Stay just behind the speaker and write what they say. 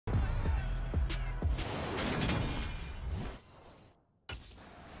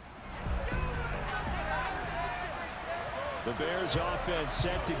The Bears offense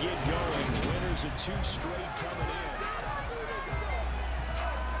set to get going. Winners of 2 straight coming in.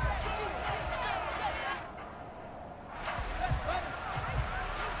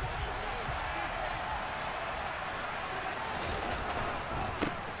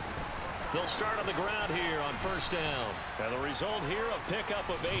 They'll start on the ground here on first down. And the result here, a pickup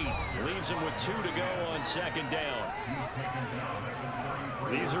of 8. Leaves him with 2 to go on second down.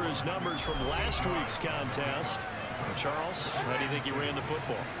 These are his numbers from last week's contest. Charles, how do you think he ran the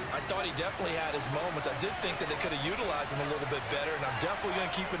football? I thought he definitely had his moments. I did think that they could have utilized him a little bit better, and I'm definitely going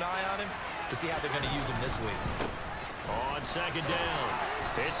to keep an eye on him to see how they're going to use him this week. On second down,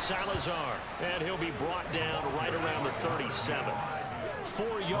 it's Salazar, and he'll be brought down right around the 37.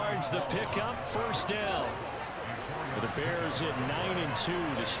 4 yards the pickup, first down. The Bears at 9-2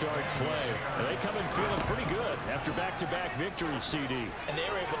 to start play. And they come in feeling pretty good after back-to-back victories, CD. And they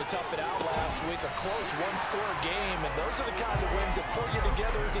were able to tough it out last week, a close one-score game. And those are the kind of wins that pull you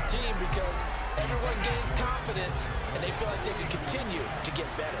together as a team because everyone gains confidence and they feel like they can continue to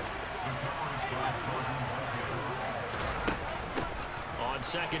get better. On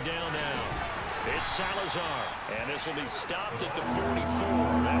second down now, it's Salazar. And this will be stopped at the 44.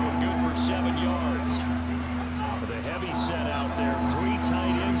 That one good for 7 yards. With a heavy set out there, 3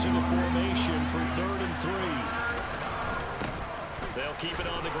 tight ends in the formation for 3rd and 3. They'll keep it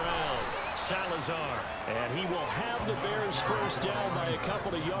on the ground. Salazar, and he will have the Bears first down by a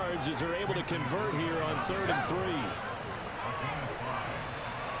couple of yards as they're able to convert here on 3rd and 3.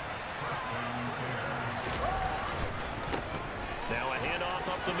 Now a handoff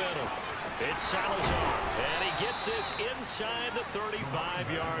up the middle. It's Salazar, and he gets this inside the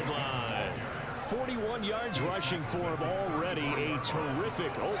 35-yard line. 41 yards rushing for him already. A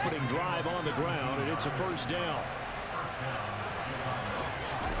terrific opening drive on the ground, and it's a first down.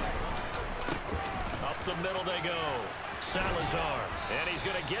 Up the middle they go. Salazar, and he's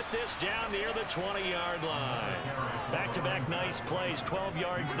going to get this down near the 20-yard line. Back-to-back nice plays, 12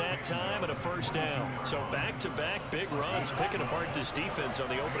 yards that time and a first down. So back-to-back big runs, picking apart this defense on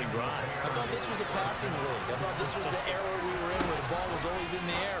the opening drive. I thought this was a passing league. I thought this was the era we were in where the ball was always in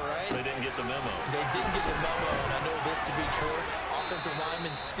the air, right? They didn't get the memo. They didn't get the memo, and I know this to be true. Offensive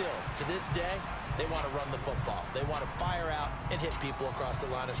linemen still, to this day, they want to run the football. They want to fire out and hit people across the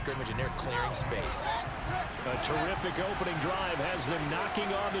line of scrimmage, and they're clearing space. A terrific opening drive has them knocking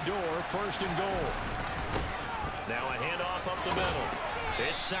on the door, 1st and goal. Now a handoff up the middle.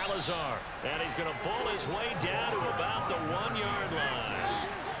 It's Salazar, and he's going to bull his way down to about the 1-yard line.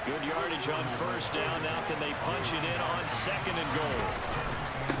 Good yardage on first down. Now can they punch it in on 2nd and goal?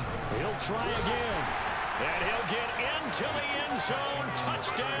 He'll try again, and he'll get into the end zone.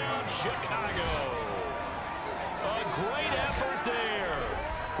 Touchdown, Chicago. A great effort there.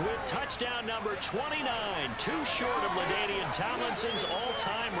 With touchdown number 29, 2 short of LaDainian Tomlinson's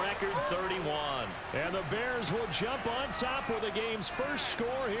all-time record 31. And the Bears will jump on top with the game's first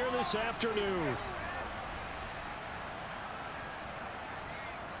score here this afternoon.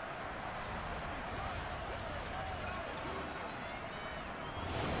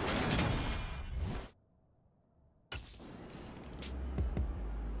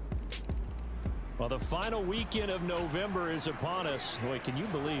 Well, the final weekend of November is upon us. Boy, can you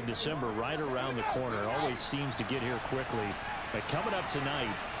believe December right around the corner? It always seems to get here quickly. But coming up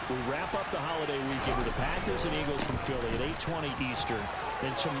tonight, we wrap up the holiday weekend with the Packers and Eagles from Philly at 8:20 Eastern.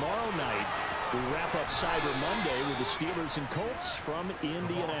 Then tomorrow night, we wrap up Cyber Monday with the Steelers and Colts from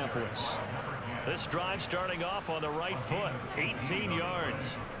Indianapolis. This drive starting off on the right foot, 18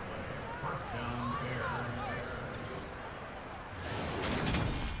 yards.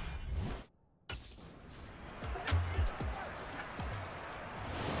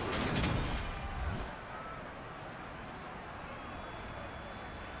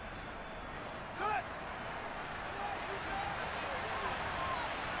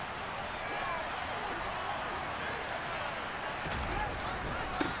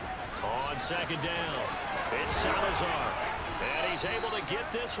 Second down, it's Salazar, and he's able to get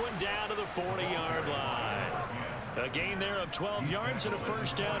this one down to the 40-yard line. A gain there of 12 yards and a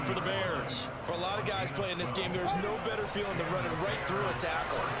first down for the Bears. For a lot of guys playing this game, there's no better feeling than running right through a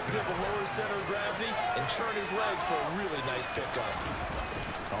tackle. He's able to lower his center of gravity and churn his legs for a really nice pickup.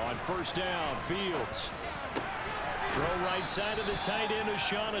 On first down, Fields. Throw right side of the tight end,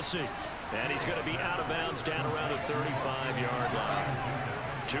 O'Shaughnessy. And he's going to be out of bounds down around the 35-yard line.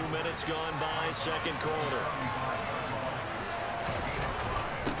 2 minutes gone by, second quarter.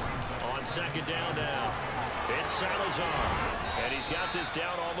 On second down now, It's Salazar. And he's got this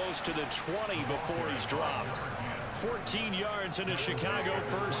down almost to the 20 before he's dropped. 14 yards and a Chicago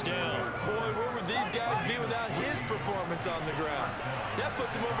first down. Boy, where would these guys be without his performance on the ground? That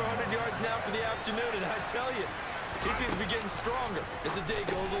puts him over 100 yards now for the afternoon, and I tell you, he seems to be getting stronger as the day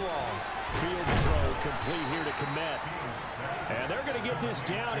goes along. Fields throw complete here to Komet. And they're going to get this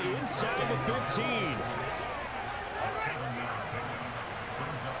down inside the 15.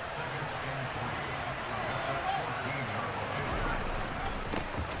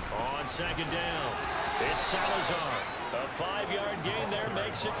 On second down, it's Salazar. A 5-yard gain there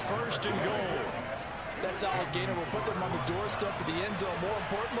makes it first and goal. That solid gainer will put them on the doorstep of the end zone. More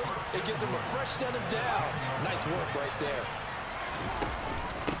importantly, it gives them a fresh set of downs. Nice work right there.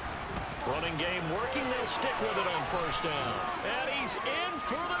 Running game working. They'll stick with it on first down. And he's in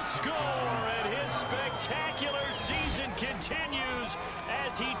for the score. And his spectacular season continues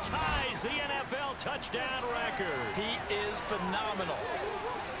as he ties the NFL touchdown record. He is phenomenal.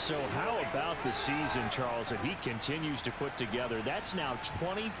 So how about the season, Charles, that he continues to put together? That's now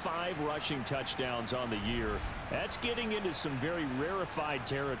 25 rushing touchdowns on the year. That's getting into some very rarefied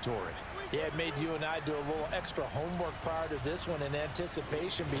territory. Yeah, it made you and I do a little extra homework prior to this one in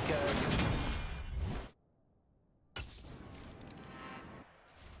anticipation because...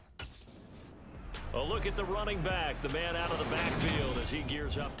 A look at the running back, the man out of the backfield as he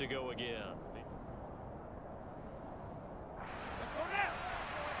gears up to go again.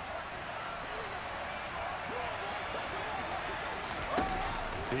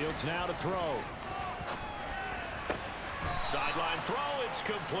 Fields now to throw. Sideline throw, it's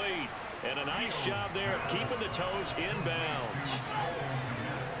complete. And a nice job there of keeping the toes inbounds.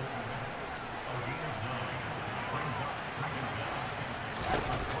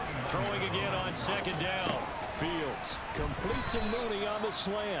 Throwing again on second down. Fields completes a Mooney on the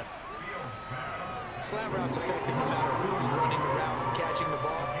slant. Slant route's effective no matter who's running around and catching the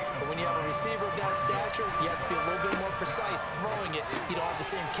ball. But when you have a receiver of that stature, you have to be a little bit more precise throwing it. You don't have the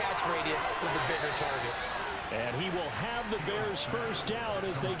same catch radius with the bigger targets. And he will have the Bears first down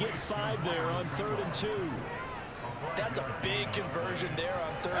as they get 5 there on 3rd and 2. That's a big conversion there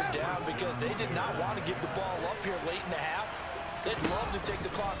on 3rd down because they did not want to give the ball up here late in the half. They'd love to take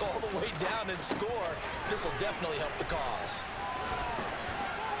the clock all the way down and score. This will definitely help the cause.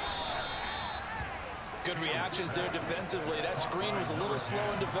 Good reactions there defensively. That screen was a little slow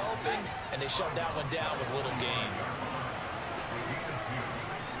in developing, and they shut that one down with little gain.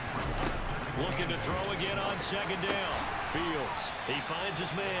 Looking to throw again on second down. Fields, he finds his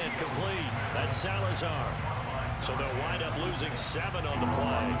man complete. That's Salazar. So they'll wind up losing 7 on the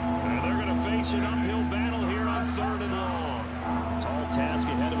play. And they're going to face an uphill battle here on 3rd and long. Tall task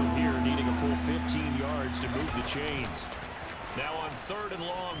ahead of him here, needing a full 15 yards to move the chains. Now on 3rd and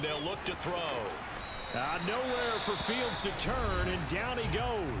long, they'll look to throw. Nowhere for Fields to turn, and down he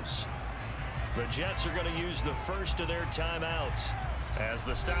goes. The Jets are going to use the first of their timeouts, as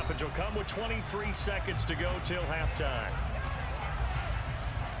the stoppage will come with 23 seconds to go till halftime.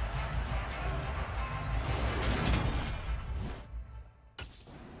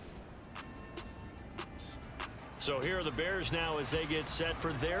 So here are the Bears now as they get set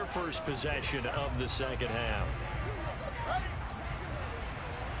for their first possession of the second half.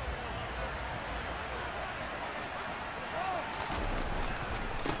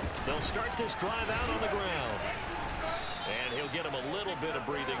 They'll start this drive out on the ground. And he'll get him a little bit of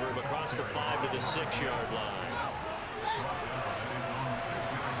breathing room across the 5 to the 6-yard line.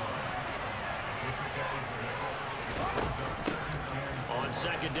 On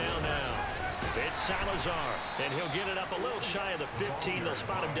second down now, it's Salazar. And he'll get it up a little shy of the 15. They'll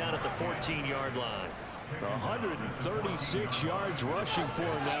spot him down at the 14-yard line. 136 yards rushing for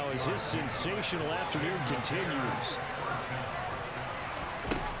him now as his sensational afternoon continues.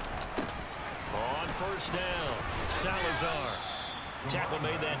 On first down, Salazar. Tackle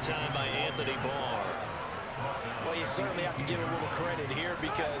made that time by Anthony Barr. Well, you certainly have to give a little credit here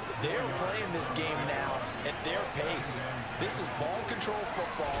because they're playing this game now at their pace. This is ball control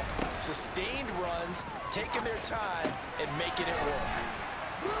football, sustained runs, taking their time and making it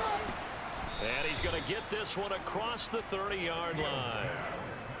work. And he's going to get this one across the 30-yard line.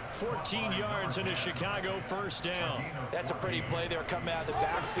 14 yards in a Chicago first down. That's a pretty play there coming out of the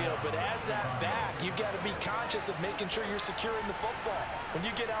backfield, but as that back, you've got to be conscious of making sure you're securing the football. When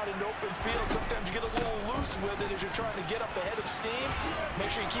you get out in open field, sometimes you get a little loose with it as you're trying to get up ahead of steam.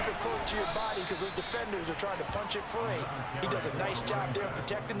 Make sure you keep it close to your body because those defenders are trying to punch it free. He does a nice job there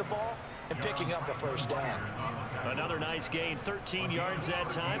protecting the ball, and picking up a first down. Another nice gain, 13 yards that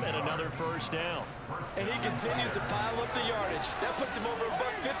time, and another first down. And he continues to pile up the yardage. That puts him over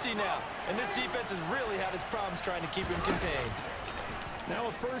 $150 now. And this defense has really had its problems trying to keep him contained. Now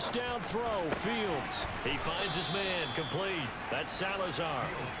a first down throw, Fields. He finds his man, complete. That's Salazar.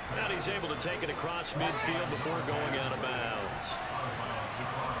 And he's able to take it across midfield before going out of bounds.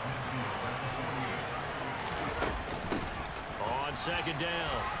 On second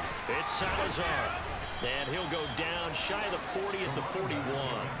down, it's Salazar. And he'll go down shy of the 40 at the 41.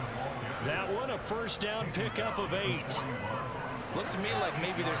 That one, a first down pickup of 8. Looks to me like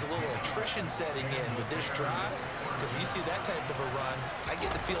maybe there's a little attrition setting in with this drive. Because when you see that type of a run, I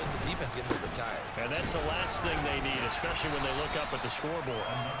get the feeling the defense gets a little bit tired. And that's the last thing they need, especially when they look up at the scoreboard.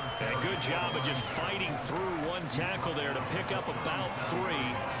 And good job of just fighting through one tackle there to pick up about 3.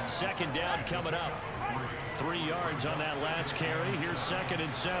 Second down coming up. 3 yards on that last carry. Here's 2nd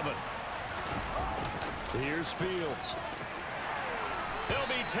and 7. Here's Fields. He'll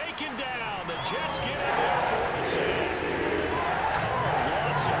be taken down. The Jets get in there for the sack. Carl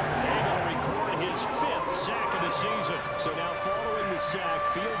Lawson able to record his 5th sack of the season. So now following the sack,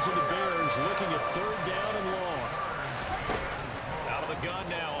 Fields and the Bears looking at 3rd down and long. Out of the gun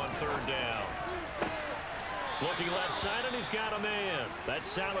now on 3rd down. Looking left side, and he's got a man. That's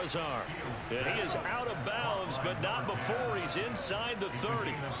Salazar. And he is out of bounds, but not before he's inside the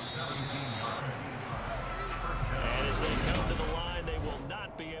 30. And as they come to the line, they will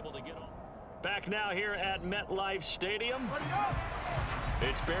not be able to get on. Back now here at MetLife Stadium.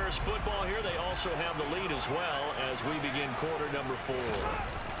 It's Bears football here. They also have the lead as well as we begin quarter number 4.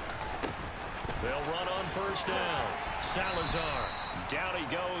 They'll run on first down. Salazar. Down he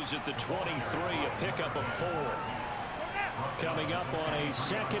goes at the 23, a pickup of 4. Coming up on a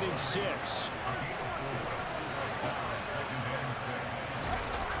 2nd and 6.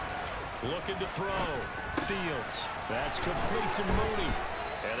 Looking to throw. Fields. That's complete to Mooney.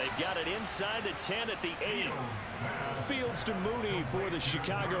 And they've got it inside the 10 at the 8. Fields to Mooney for the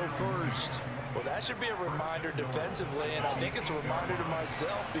Chicago first. Well, that should be a reminder defensively, and I think it's a reminder to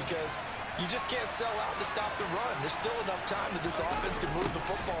myself because you just can't sell out to stop the run. There's still enough time that this offense can move the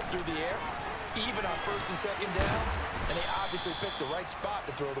football through the air, even on 1st and 2nd downs, and they obviously picked the right spot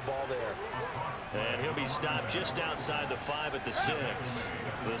to throw the ball there. And he'll be stopped just outside the 5 at the 6.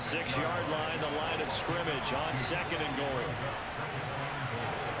 The 6-yard line, the line of scrimmage on 2nd and goal.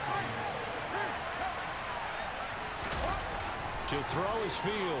 To throw is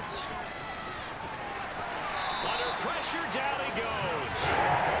Fields. Under pressure, down he goes.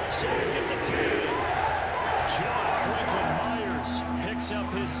 Sacked at the 10. John Franklin Myers picks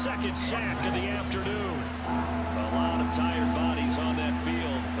up his 2nd sack of the afternoon. A lot of tired bodies on that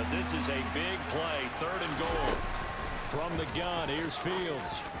field, but this is a big play. 3rd and goal. From the gun, here's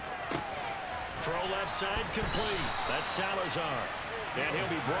Fields. Throw left side complete. That's Salazar. And he'll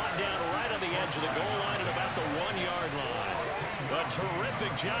be brought down right on the edge of the goal line at about the 1-yard line. A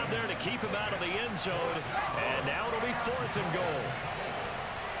terrific job there to keep him out of the end zone. And now it'll be 4th and goal.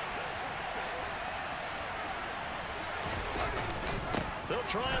 They'll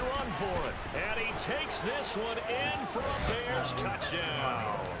try and run for it. And he takes this one in for a Bears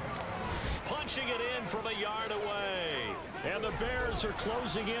touchdown. Punching it in from a yard away. And the Bears are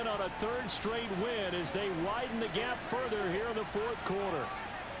closing in on a 3rd straight win as they widen the gap further here in the 4th quarter.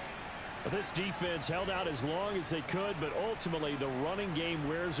 This defense held out as long as they could, but ultimately the running game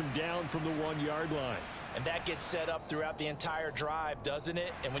wears them down from the 1-yard line. And that gets set up throughout the entire drive, doesn't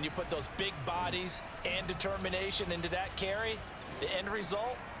it? And when you put those big bodies and determination into that carry, the end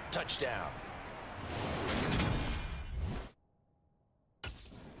result, touchdown.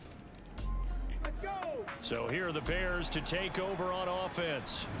 So here are the Bears to take over on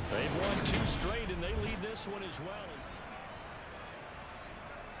offense. They've won 2 straight, and they lead this one as well.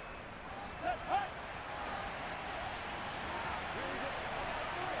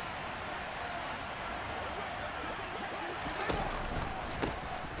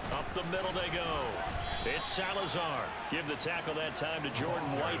 Up the middle they go. It's Salazar. Give the tackle that time to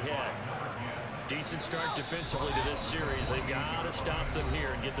Jordan Whitehead. Decent start defensively to this series. They've got to stop them here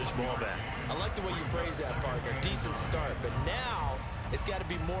and get this ball back. I like the way you phrase that, partner. Decent start, but now it's got to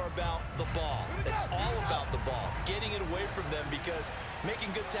be more about the ball. It's all about the ball, getting it away from them, because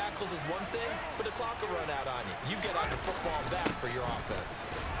making good tackles is one thing, but the clock will run out on you. You've got to have the football back for your offense.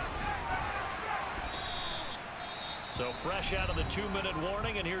 So fresh out of the 2-minute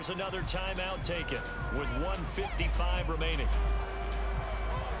warning, and here's another timeout taken with 1:55 remaining.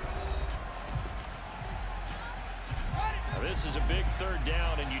 Now this is a big 3rd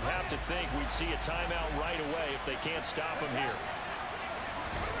down, and you'd have to think we'd see a timeout right away if they can't stop him here.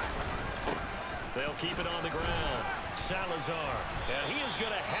 They'll keep it on the ground. Salazar. And he is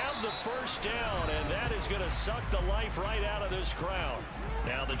going to have the first down, and that is going to suck the life right out of this crowd.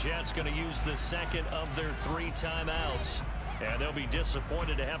 Now the Jets going to use the second of their 3 timeouts. And they'll be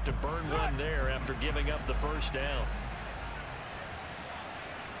disappointed to have to burn one there after giving up the first down.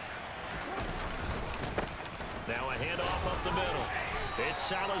 Now a handoff up the middle. It's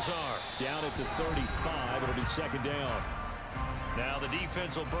Salazar. Down at the 35. It'll be second down. Now the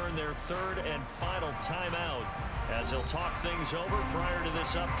defense will burn their 3rd and final timeout as they'll talk things over prior to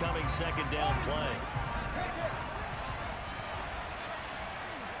this upcoming second down play.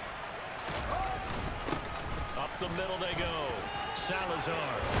 Up the middle they go. Salazar.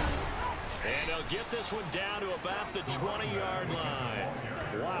 And they'll get this one down to about the 20-yard line.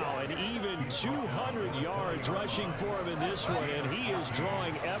 Wow, and even 200 yards rushing for him in this one, and he is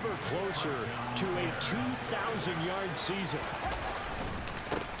drawing ever closer to a 2,000-yard season.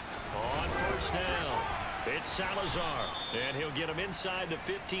 On first down, it's Salazar, and he'll get him inside the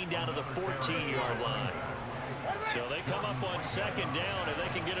 15 down to the 14-yard line. So they come up on second down, and they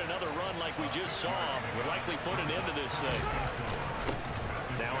can get another run like we just saw. Would likely put an end to this thing.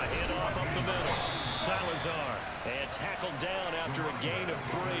 Now a handoff up the middle. Salazar, and tackled down after a gain of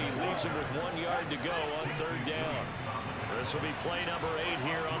 3. Leaves him with 1 yard to go on 3rd down. This will be play number 8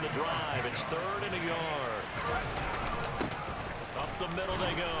 here on the drive. It's 3rd and a yard. Up the middle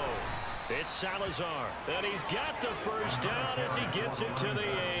they go. It's Salazar, and he's got the first down as he gets it to the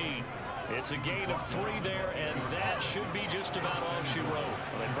 8. It's a gain of 3 there, and that should be just about all she wrote.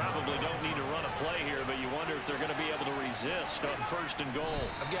 Well, they probably don't need to run a play here, but you wonder if they're going to be able to resist on 1st and goal.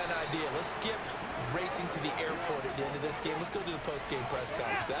 I've got an idea. Let's skip racing to the airport at the end of this game. Let's go to the post-game press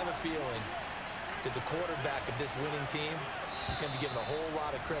conference. I have a feeling that the quarterback of this winning team is going to be giving a whole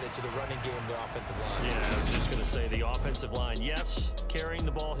lot of credit to the running game and the offensive line. Yeah, I was just going to say the offensive line, yes, carrying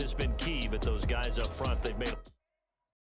the ball has been key, but those guys up front, they've made